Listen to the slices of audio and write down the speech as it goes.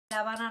La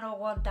Habana no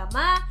aguanta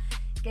más,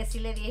 que si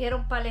le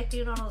dijeron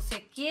palestino no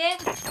sé quién.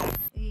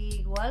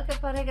 Igual que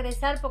para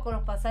regresar, porque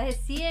los pasajes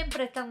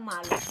siempre están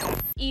malos.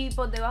 Y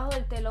por debajo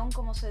del telón,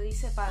 como se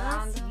dice,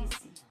 pagando.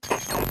 Sí.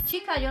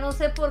 Chica, yo no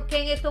sé por qué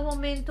en estos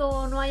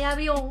momentos no hay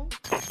avión.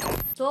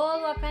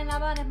 Todo acá en La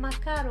Habana es más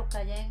caro que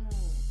allá en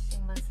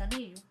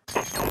Manzanillo.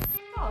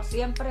 No,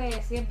 siempre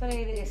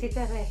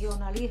existe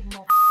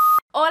regionalismo.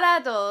 Hola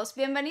a todos,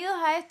 bienvenidos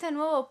a este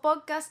nuevo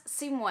podcast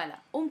Sin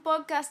Muela, un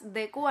podcast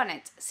de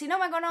Cubanet. Si no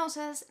me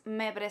conoces,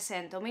 me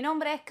presento. Mi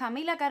nombre es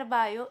Camila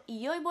Carballo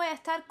y hoy voy a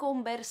estar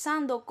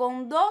conversando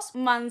con dos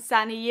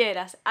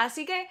manzanilleras.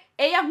 Así que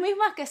ellas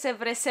mismas que se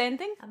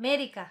presenten.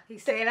 América.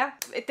 Gisela.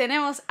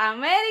 Tenemos a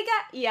América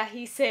y a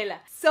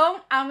Gisela. ¿Son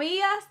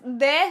amigas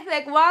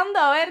desde cuándo?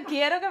 A ver,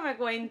 quiero que me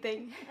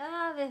cuenten.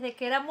 Desde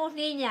que éramos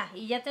niñas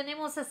y ya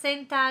tenemos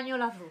 60 años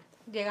las dos.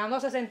 Llegando a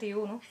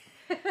 61.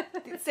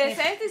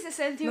 60 y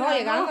 61. No,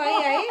 llegando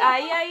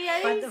ahí.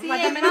 Sí,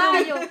 Falta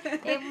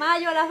en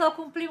mayo las dos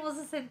cumplimos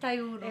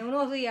 61. En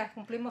unos días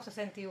cumplimos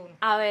 61.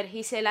 A ver,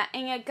 Gisela,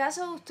 en el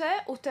caso de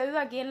usted vive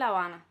aquí en La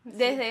Habana.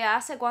 ¿Desde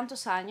hace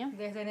cuántos años?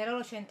 Desde enero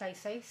del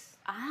 86.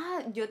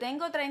 Yo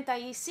tengo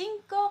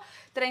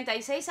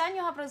 36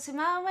 años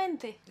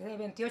aproximadamente. Desde el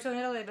 28 de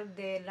enero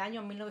del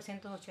año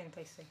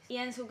 1986. ¿Y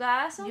en su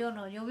caso?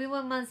 Yo vivo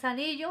en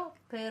Manzanillo,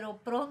 pero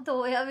pronto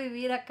voy a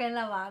vivir acá en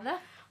La Habana.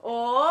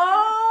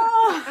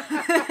 ¡Oh!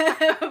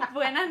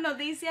 Buenas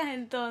noticias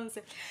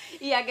entonces.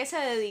 ¿Y a qué se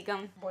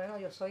dedican? Bueno,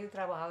 yo soy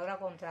trabajadora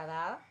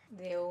contratada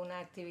de una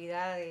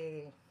actividad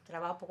de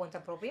trabajo por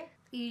cuenta propia.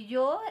 Y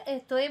yo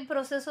estoy en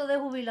proceso de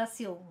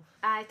jubilación.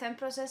 Está en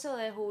proceso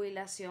de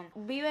jubilación.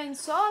 ¿Viven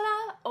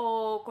sola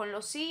o con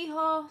los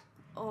hijos?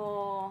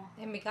 O...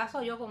 En mi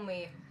caso, yo con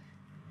mi hijo.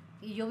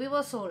 Y yo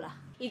vivo sola.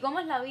 ¿Y cómo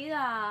es la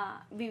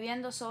vida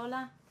viviendo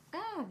sola?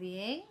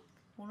 Bien.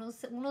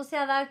 Uno se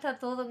adapta a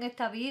todo en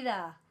esta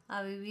vida.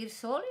 A vivir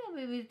sola y a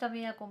vivir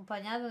también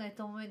acompañado. En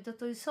estos momentos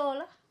estoy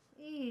sola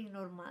y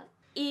normal.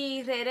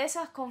 ¿Y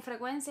regresas con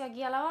frecuencia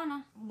aquí a La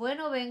Habana?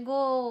 Bueno,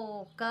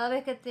 vengo cada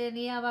vez que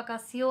tenía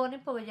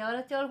vacaciones, porque ya ahora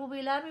estoy al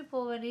jubilarme y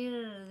puedo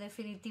venir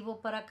definitivo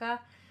para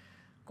acá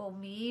con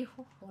mi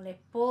hijo, con la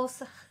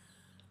esposa.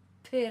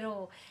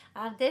 Pero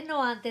antes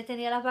no, antes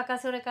tenía las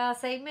vacaciones cada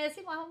 6 meses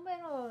y más o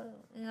menos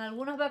en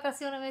algunas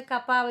vacaciones me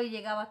escapaba y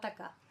llegaba hasta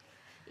acá.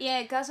 Y en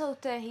el caso de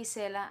usted,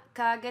 Gisela,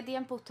 ¿cada qué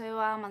tiempo usted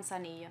va a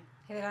Manzanillo?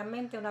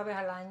 Generalmente una vez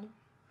al año.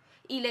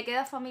 ¿Y le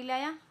queda familia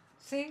allá?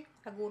 Sí,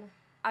 algunos.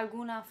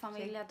 ¿Alguna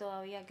familia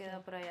todavía queda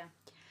por allá?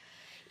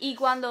 Y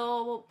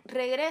cuando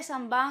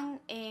regresan,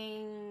 ¿van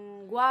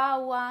en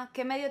guagua?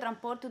 ¿Qué medio de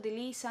transporte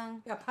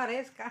utilizan? Que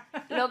aparezca.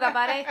 Lo que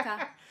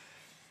aparezca.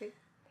 Sí.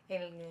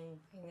 En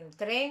el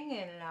tren,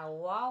 en la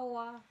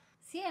guagua.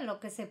 Sí, en lo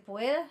que se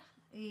pueda.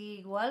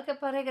 Igual que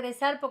para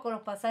regresar, porque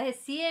los pasajes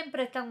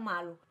siempre están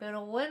malos.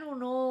 Pero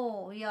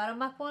bueno, y ahora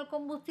más con el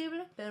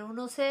combustible, pero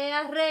uno se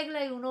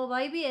arregla y uno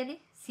va y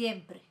viene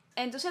siempre.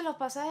 Entonces los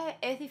pasajes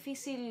es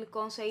difícil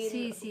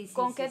conseguir. Sí.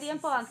 ¿Con qué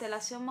tiempo de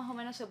antelación más o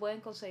menos se pueden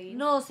conseguir?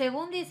 No,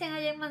 según dicen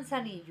allá en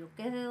Manzanillo,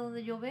 que es de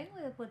donde yo vengo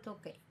y después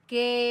toqué,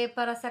 que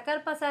para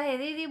sacar pasaje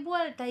de ida y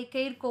vuelta hay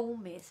que ir con 1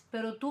 mes.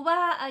 Pero tú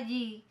vas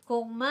allí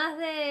con más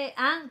de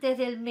antes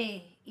del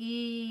mes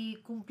y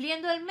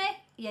cumpliendo el mes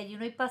y allí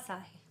no hay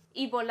pasaje.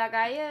 Y por la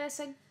calle debe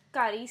ser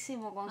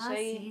carísimo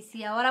conseguir.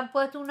 Sí, ahora han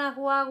puesto unas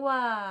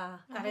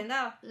guaguas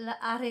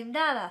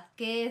Arrendadas,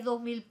 que es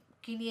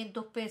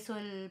 2.500 pesos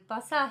el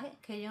pasaje,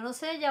 que yo no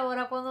sé, ya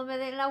ahora cuando me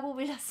den la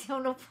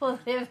jubilación no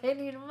podré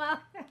venir más.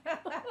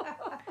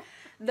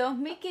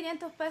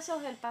 2.500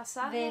 pesos el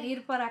pasaje.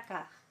 Venir para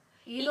acá.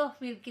 Y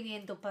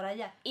 2.500 para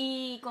allá.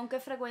 ¿Y con qué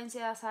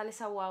frecuencia sale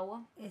esa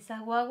guagua? Esas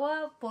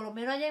guaguas, por lo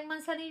menos allá en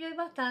Manzanillo hay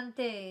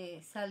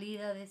bastante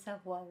salida de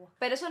esas guaguas.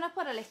 Pero eso no es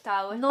por el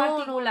Estado, es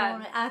particular.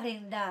 No,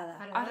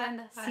 arrendada.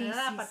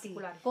 Arrendada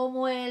particular.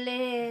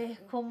 Sí.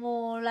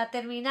 Como la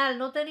terminal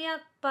no tenía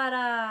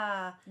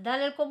para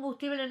darle el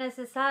combustible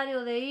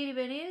necesario de ir y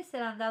venir, se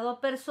la han dado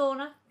a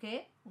personas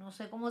que no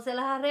sé cómo se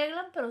las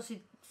arreglan, pero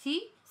sí,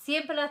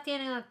 siempre las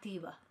tienen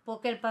activas.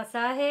 Porque el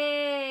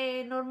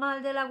pasaje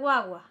normal de la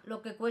guagua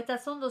lo que cuesta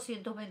son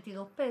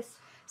 222 pesos.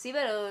 Sí,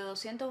 pero de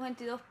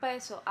 222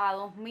 pesos a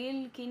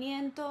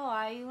 2.500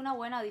 hay una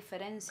buena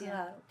diferencia.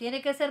 Claro,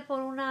 tiene que ser por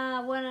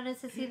una buena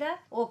necesidad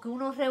o que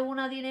uno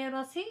reúna dinero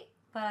así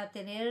para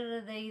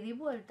tener de ida y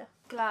vuelta.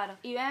 Claro.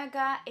 Y ven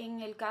acá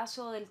en el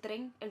caso del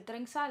tren, el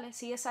tren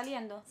sigue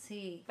saliendo.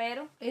 Sí,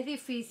 pero es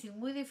difícil,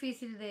 muy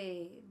difícil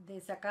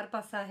de sacar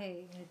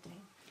pasaje en el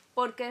tren.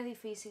 ¿Por qué es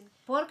difícil?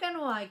 Porque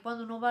no hay.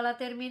 Cuando uno va a la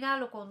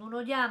terminal o cuando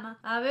uno llama,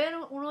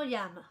 uno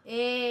llama.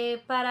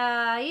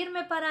 Para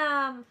irme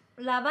para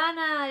La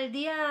Habana el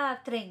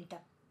día 30.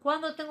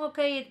 ¿Cuándo tengo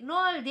que ir?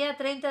 No, el día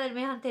 30 del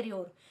mes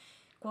anterior.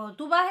 Cuando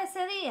tú vas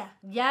ese día,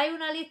 ya hay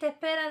una lista de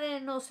espera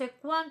de no sé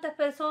cuántas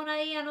personas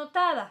ahí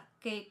anotadas,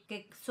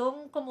 que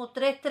son como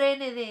 3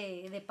 trenes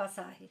de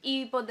pasaje.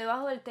 Y por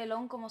debajo del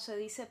telón, como se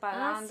dice,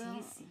 pagando.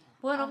 Sí.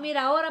 Bueno,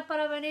 mira, ahora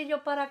para venir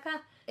yo para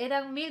acá,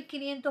 eran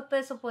 1.500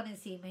 pesos por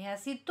encima. Y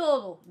así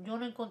todo, yo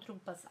no encontré un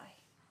pasaje.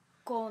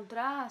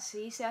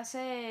 Sí, se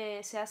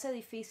hace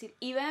difícil.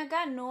 Y ven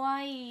acá, no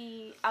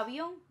hay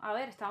avión. A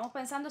ver, estamos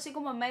pensando así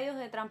como en medios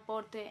de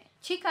transporte.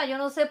 Chica, yo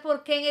no sé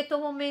por qué en estos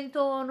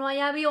momentos no hay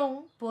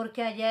avión,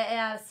 porque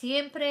allá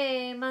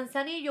siempre en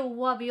Manzanillo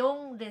hubo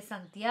avión de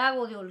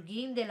Santiago, de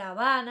Holguín, de La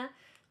Habana,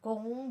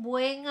 con un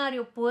buen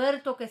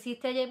aeropuerto que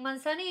existe allá en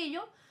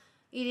Manzanillo,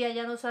 y de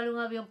allá no sale un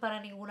avión para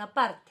ninguna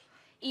parte.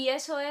 ¿Y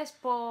eso es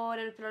por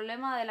el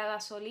problema de la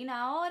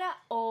gasolina ahora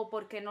o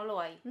porque no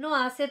lo hay? No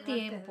hace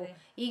tiempo.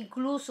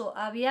 Incluso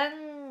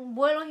habían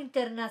vuelos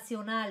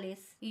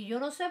internacionales y yo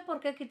no sé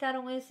por qué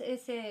quitaron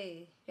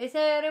ese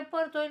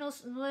aeropuerto y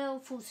no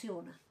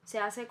funciona. Se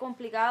hace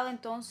complicado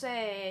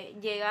entonces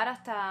llegar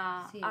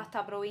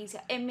hasta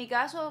provincia. En mi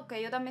caso,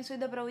 que yo también soy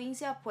de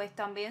provincia, pues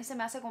también se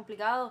me hace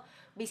complicado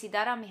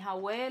visitar a mis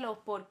abuelos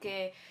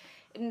porque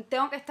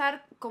tengo que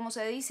estar, como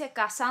se dice,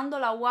 cazando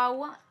la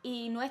guagua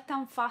y no es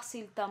tan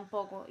fácil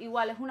tampoco.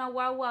 Igual es una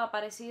guagua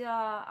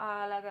parecida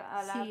a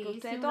la que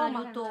usted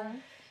toma.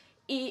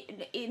 Y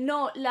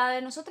no, la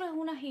de nosotros es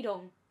una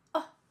Girón,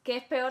 que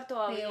es peor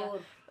todavía.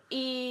 Peor.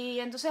 Y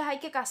entonces hay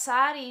que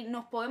cazar y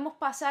nos podemos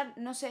pasar,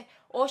 no sé,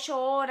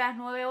 8 horas,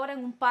 9 horas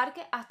en un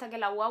parque hasta que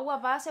la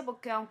guagua pase,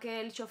 porque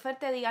aunque el chofer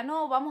te diga,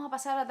 no, vamos a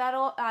pasar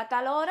a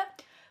tal hora,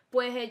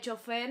 pues el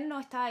chofer no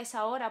está a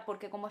esa hora,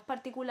 porque como es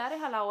particular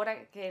es a la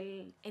hora que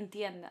él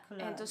entienda.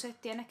 Claro. Entonces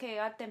tienes que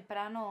llegar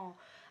temprano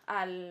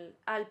al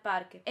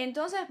parque.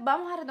 Entonces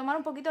vamos a retomar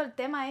un poquito el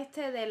tema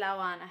este de La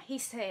Habana.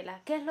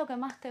 Gisela, ¿qué es lo que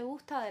más te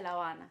gusta de La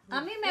Habana?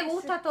 A mí me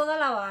gusta toda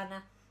La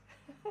Habana.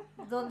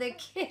 Donde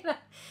quiera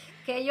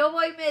que yo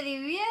voy me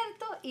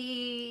divierto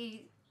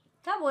y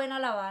está buena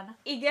La Habana.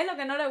 ¿Y qué es lo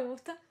que no le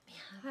gusta?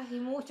 Hay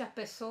muchas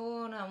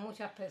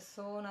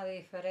personas de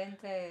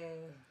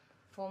diferentes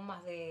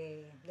formas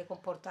de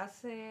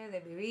comportarse, de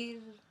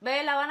vivir.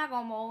 Ve La Habana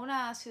como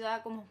una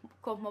ciudad como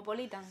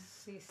cosmopolita.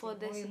 Sí,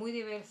 muy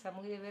diversa,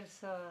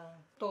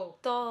 todo.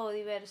 Todo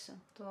diverso.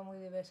 Todo muy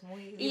diverso,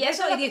 muy y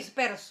diverso y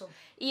disperso.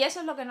 Y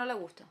eso es lo que no le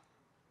gusta.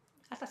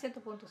 Hasta cierto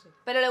punto sí.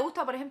 Pero le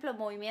gusta, por ejemplo, el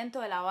movimiento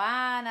de La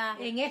Habana.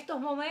 En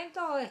estos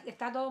momentos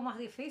está todo más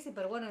difícil,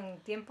 pero bueno,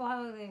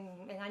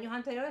 en años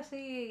anteriores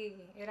sí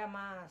era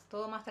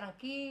todo más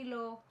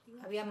tranquilo,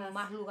 había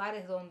más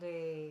lugares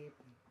donde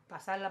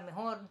pasarla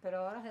mejor,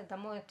 pero ahora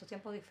estamos en estos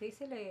tiempos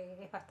difíciles,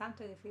 es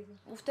bastante difícil.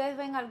 ¿Ustedes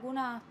ven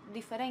alguna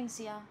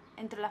diferencia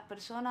entre las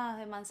personas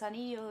de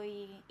Manzanillo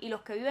y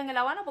los que viven en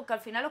La Habana? Porque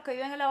al final los que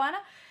viven en La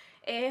Habana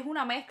es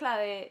una mezcla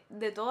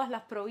de todas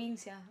las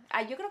provincias.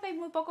 Yo creo que hay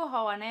muy pocos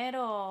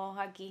habaneros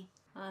aquí.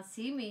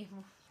 Así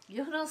mismo.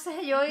 Yo no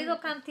sé, yo he oído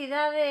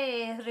cantidad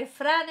de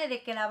refranes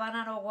de que La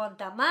Habana no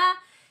aguanta más,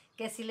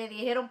 que si le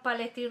dijeron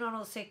palestino a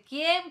no sé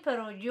quién,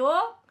 pero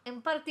yo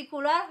en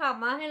particular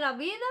jamás en la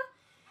vida.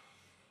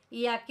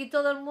 Y aquí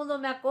todo el mundo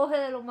me acoge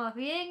de lo más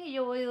bien y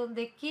yo voy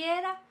donde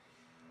quiera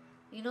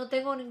y no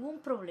tengo ningún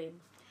problema.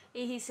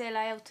 Y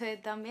Gisela, ¿a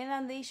usted también le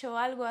han dicho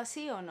algo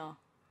así o no?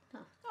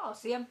 No,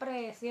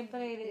 siempre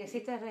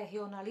existe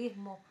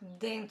regionalismo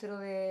dentro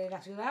de la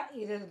ciudad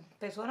y de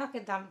personas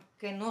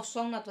que no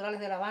son naturales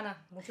de La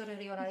Habana. Mucho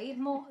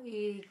regionalismo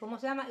y, ¿cómo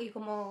se llama? Y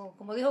como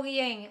dijo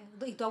Guillén,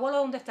 ¿y tu abuelo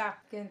dónde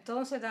está? Que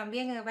entonces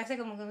también me parece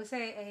como que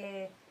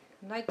dice,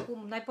 no hay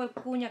por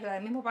cuña que la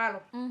del mismo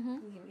palo.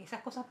 Uh-huh. Y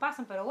esas cosas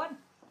pasan, pero bueno,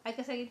 hay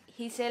que seguir.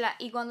 Gisela,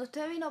 ¿y cuando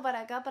usted vino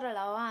para acá, para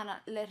La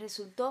Habana, le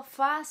resultó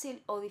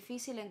fácil o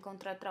difícil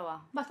encontrar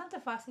trabajo?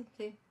 Bastante fácil,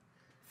 sí.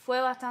 Fue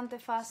bastante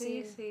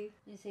fácil. Sí.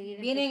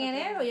 Vine en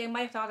enero y en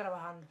mayo estaba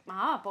trabajando.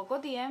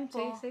 Poco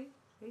tiempo. Sí.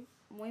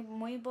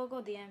 Muy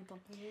poco tiempo.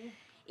 Sí.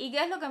 ¿Y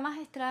qué es lo que más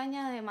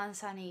extraña de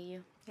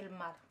Manzanillo? El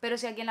mar. Pero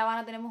si aquí en La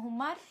Habana tenemos un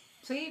mar.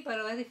 Sí,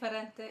 pero es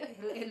diferente.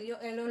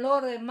 El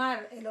olor del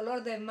mar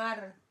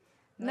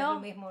no es lo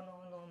mismo,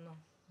 no.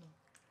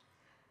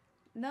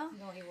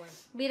 No es igual.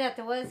 Mira,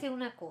 te voy a decir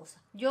una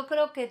cosa. Yo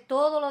creo que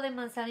todo lo de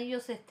Manzanillo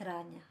se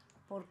extraña.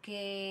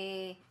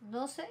 Porque,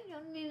 no sé,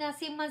 yo ni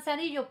nací en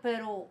Manzanillo,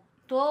 pero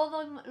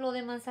todo lo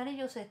de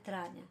Manzanillo se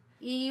extraña.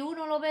 Y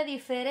uno lo ve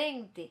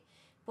diferente,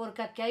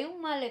 porque aquí hay un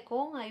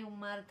malecón, hay un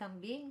mar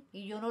también,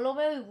 y yo no lo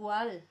veo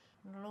igual.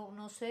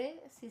 No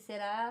sé si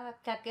será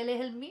que aquel es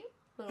el mío,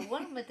 pero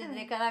bueno, me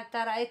tendré que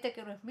adaptar a este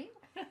que no es mío.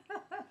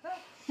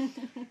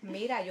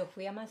 Mira, yo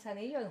fui a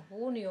Manzanillo en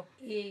junio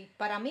y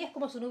para mí es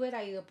como si no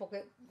hubiera ido,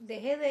 porque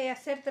dejé de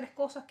hacer 3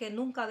 cosas que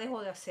nunca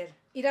dejo de hacer.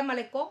 Ir al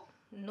malecón.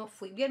 No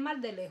fui, vi el mar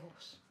de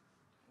lejos.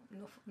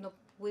 No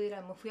pude ir,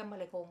 me fui al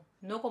malecón.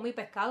 No comí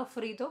pescado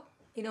frito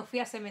y no fui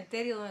al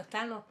cementerio donde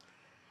están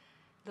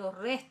los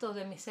restos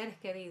de mis seres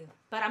queridos.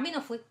 Para mí no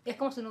fui, es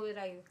como si no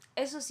hubiera ido.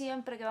 Eso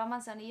siempre que va a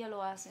Manzanillo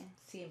lo hace.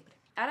 Siempre.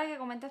 Ahora que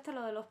comentaste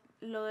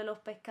lo de los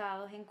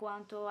pescados en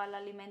cuanto a la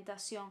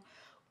alimentación,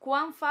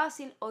 ¿cuán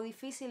fácil o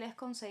difícil es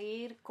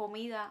conseguir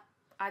comida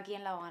aquí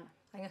en La Habana?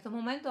 En estos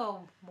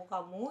momentos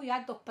busca muy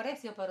altos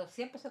precios, pero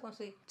siempre se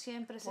consigue.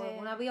 Siempre Por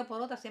una vía o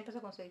por otra siempre se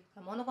consigue. A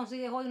lo mejor no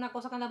consigues hoy una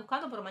cosa que andas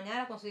buscando, pero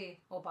mañana la consigues.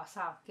 O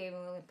pasado. Que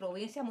en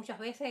provincia muchas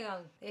veces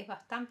es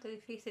bastante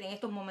difícil en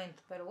estos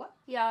momentos, pero bueno.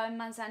 Y ahora en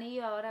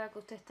Manzanillo, ahora que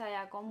usted está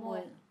allá, ¿cómo?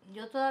 Bueno,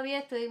 yo todavía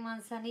estoy en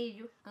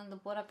Manzanillo, ando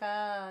por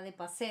acá de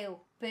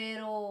paseo,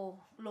 pero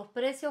los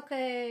precios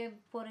que,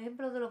 por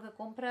ejemplo, de lo que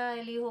compra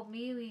el hijo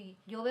mío, y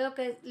yo veo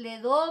que le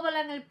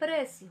doblan el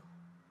precio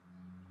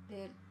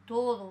de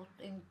todo,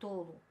 en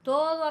todo.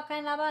 Todo acá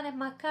en La Habana es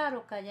más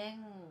caro que allá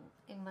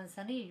en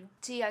Manzanillo.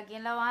 Sí, aquí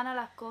en La Habana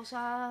las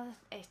cosas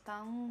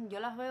están, yo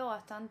las veo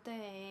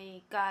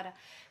bastante caras.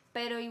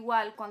 Pero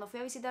igual, cuando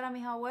fui a visitar a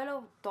mis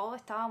abuelos, todo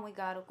estaba muy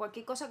caro.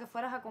 Cualquier cosa que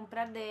fueras a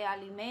comprar de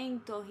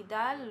alimentos y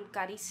tal,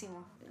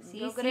 carísimo. Sí,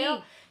 yo sí.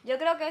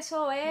 creo que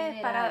eso es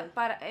General,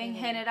 en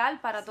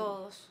general para sí.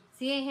 todos.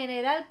 Sí, en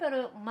general,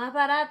 pero más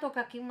barato que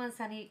aquí en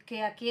Manzanillo,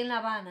 que aquí en La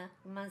Habana.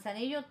 En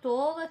Manzanillo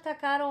todo está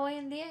caro hoy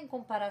en día en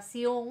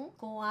comparación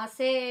con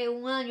hace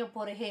un año,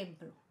 por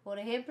ejemplo. Por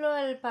ejemplo,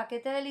 el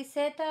paquete de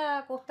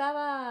liseta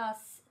costaba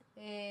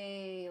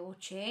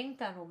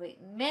 80,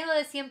 90, menos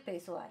de 100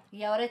 pesos hay.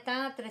 Y ahora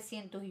están a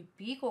 300 y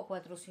pico,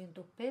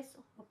 400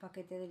 pesos los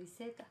paquetes de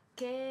liseta.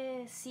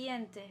 ¿Qué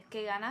sientes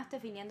que ganaste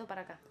viniendo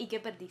para acá? ¿Y qué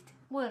perdiste?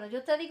 Bueno,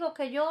 yo te digo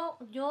que yo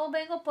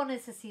vengo por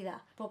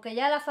necesidad, porque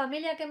ya la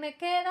familia que me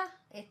queda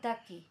está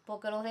aquí,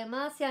 porque los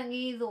demás se han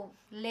ido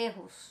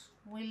lejos,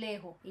 muy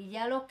lejos, y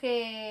ya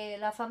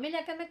la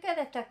familia que me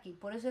queda está aquí,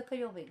 por eso es que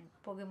yo vengo,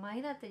 porque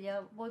imagínate,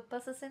 ya voy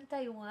para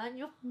 61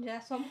 años.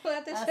 Ya somos de la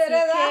Así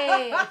tercera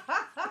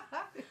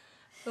edad. que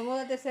Somos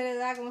de tercera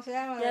edad, ¿cómo se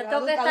llama? ya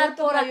tengo que estar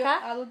por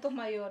acá. Adultos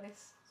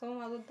mayores.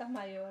 Somos adultas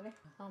mayores.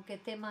 Aunque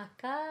esté más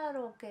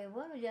caro, que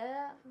bueno,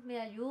 ya me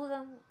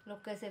ayudan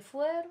los que se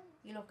fueron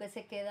y los que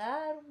se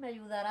quedaron, me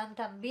ayudarán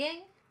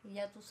también, y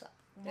ya tú sabes.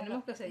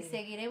 Tenemos que seguir. Y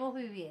seguiremos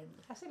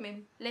viviendo. Así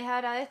mismo. Les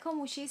agradezco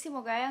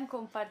muchísimo que hayan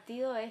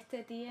compartido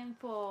este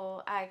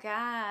tiempo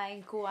acá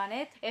en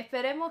Cubanet.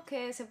 Esperemos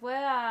que se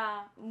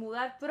pueda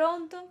mudar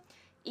pronto.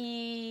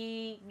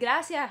 Y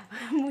gracias,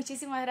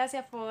 muchísimas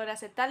gracias por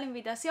aceptar la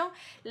invitación.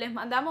 Les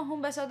mandamos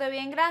un besote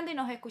bien grande y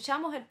nos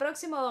escuchamos el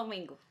próximo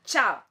domingo.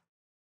 ¡Chao!